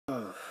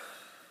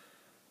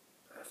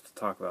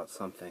talk about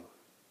something.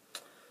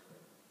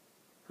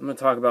 I'm going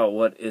to talk about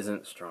what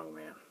isn't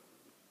strongman.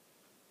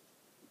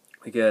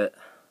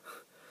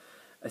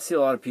 I see a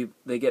lot of people,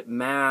 they get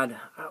mad.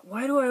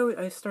 Why do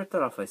I start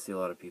that off? I see a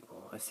lot of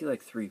people. I see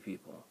like 3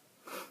 people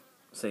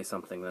say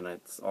something, then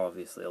it's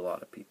obviously a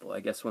lot of people. I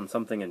guess when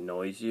something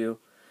annoys you,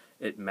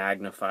 it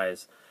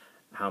magnifies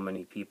how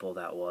many people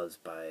that was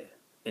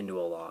into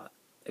a lot.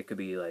 It could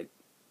be like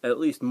at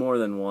least more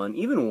than 1.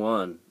 Even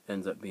 1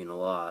 ends up being a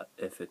lot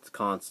if it's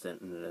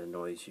constant and it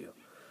annoys you.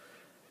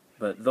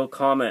 But they'll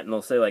comment and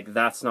they'll say like,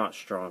 that's not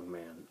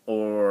strongman.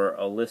 Or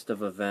a list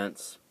of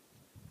events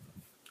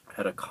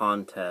at a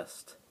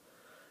contest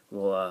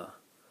will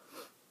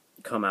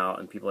come out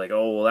and people are like,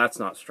 oh, well, that's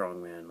not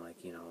strongman.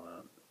 Like, you know,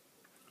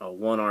 a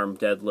 1-arm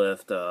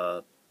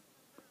deadlift,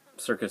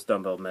 circus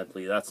dumbbell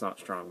medley, that's not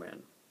strongman.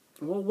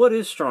 Well, what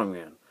is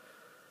strongman?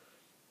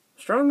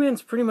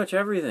 Strongman's pretty much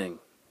everything.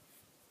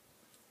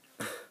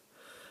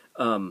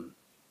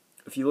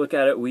 If you look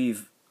at it,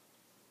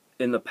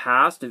 in the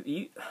past,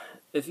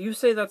 if you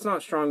say that's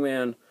not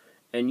strongman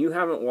and you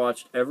haven't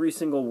watched every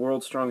single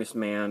World's Strongest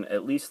Man,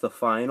 at least the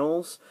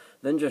finals,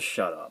 then just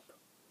shut up.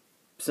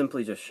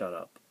 Simply just shut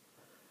up.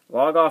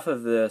 Log off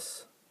of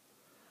this,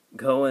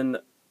 go on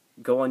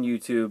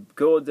YouTube,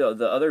 go to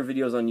the other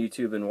videos on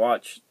YouTube and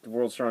watch the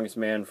World's Strongest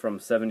Man from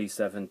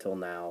 77 till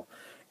now,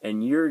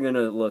 and you're going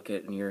to look at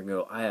it and you're going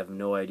to go, I have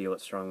no idea what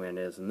strongman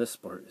is, and this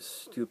sport is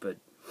stupid.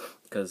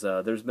 Because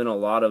there's been a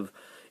lot of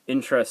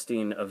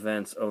interesting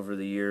events over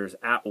the years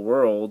at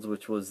Worlds,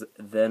 which was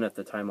then at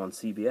the time on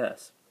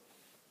CBS.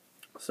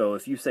 So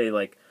if you say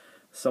like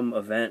some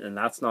event and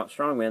that's not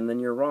strongman, then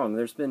you're wrong.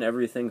 There's been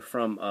everything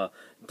from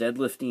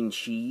deadlifting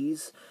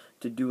cheese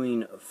to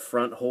doing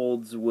front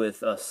holds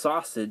with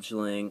sausage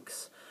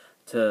links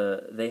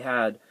to they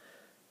had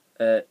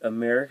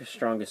America's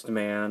Strongest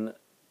Man.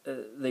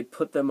 They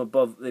put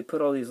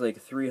all these like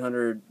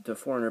 300 to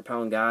 400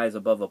 pound guys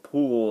above a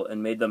pool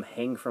and made them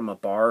hang from a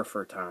bar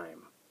for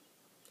time.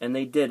 And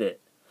they did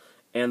it.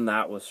 And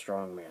that was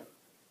strongman.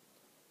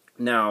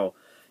 Now,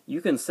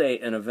 you can say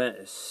an event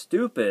is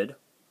stupid,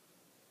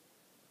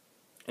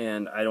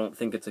 and I don't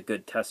think it's a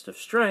good test of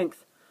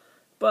strength,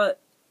 but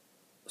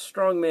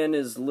strongman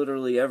is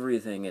literally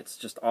everything. It's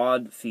just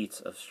odd feats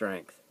of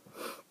strength.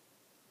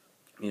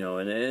 You know,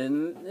 and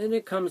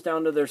it comes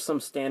down to there's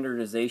some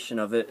standardization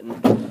of it,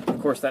 and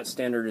of course that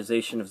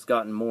standardization has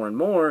gotten more and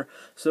more,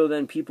 so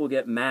then people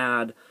get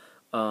mad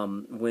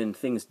when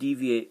things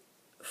deviate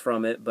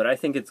from it, but I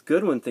think it's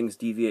good when things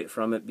deviate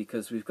from it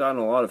because we've gotten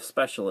a lot of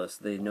specialists.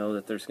 They know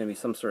that there's going to be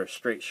some sort of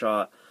straight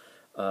shot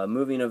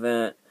moving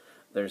event,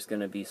 there's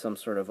going to be some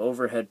sort of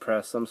overhead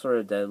press, some sort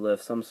of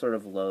deadlift, some sort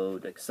of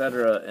load,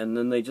 etc., and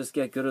then they just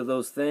get good at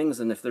those things,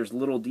 and if there's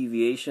little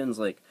deviations,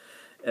 like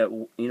at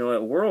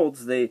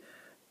Worlds, they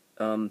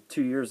 2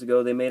 years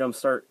ago,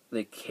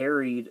 they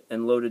carried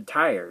and loaded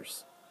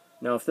tires.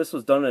 Now, if this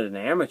was done at an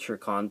amateur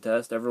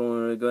contest,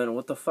 everyone would go,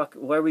 what the fuck,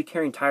 why are we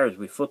carrying tires?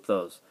 We flip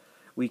those.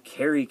 We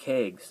carry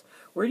kegs.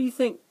 Who do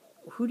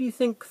you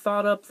think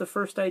thought up the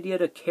first idea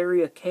to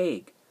carry a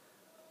keg?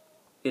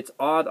 It's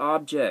odd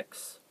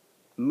objects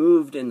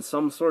moved in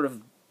some sort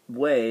of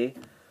way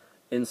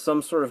in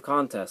some sort of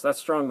contest.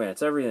 That's strongman.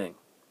 It's everything.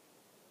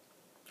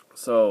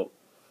 So,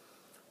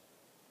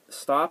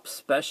 stop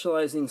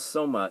specializing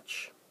so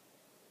much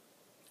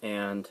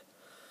and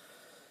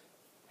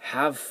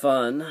have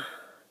fun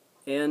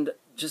and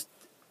just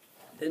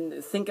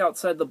think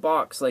outside the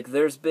box. Like,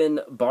 there's been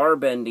bar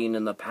bending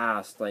in the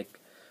past, like,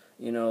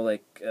 you know,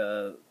 like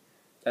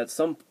at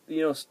some,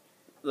 you know,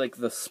 like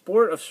the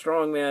sport of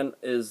strongman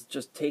is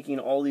just taking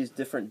all these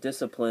different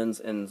disciplines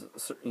and,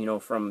 you know,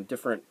 from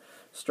different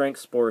strength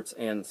sports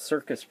and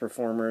circus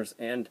performers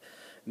and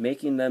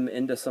making them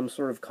into some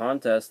sort of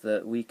contest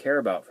that we care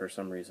about for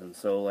some reason.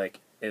 So, like,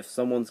 if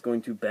someone's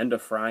going to bend a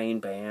frying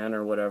pan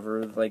or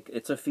whatever, like,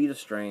 it's a feat of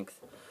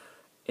strength.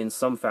 In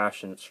some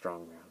fashion, it's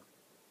strongman.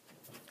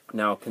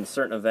 Now, can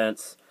certain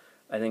events,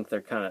 I think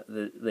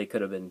they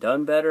could have been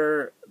done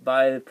better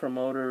by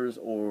promoters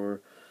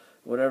or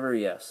whatever,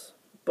 yes.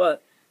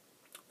 But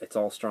it's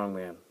all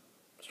strongman.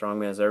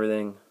 Strongman is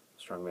everything.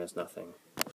 Strongman is nothing.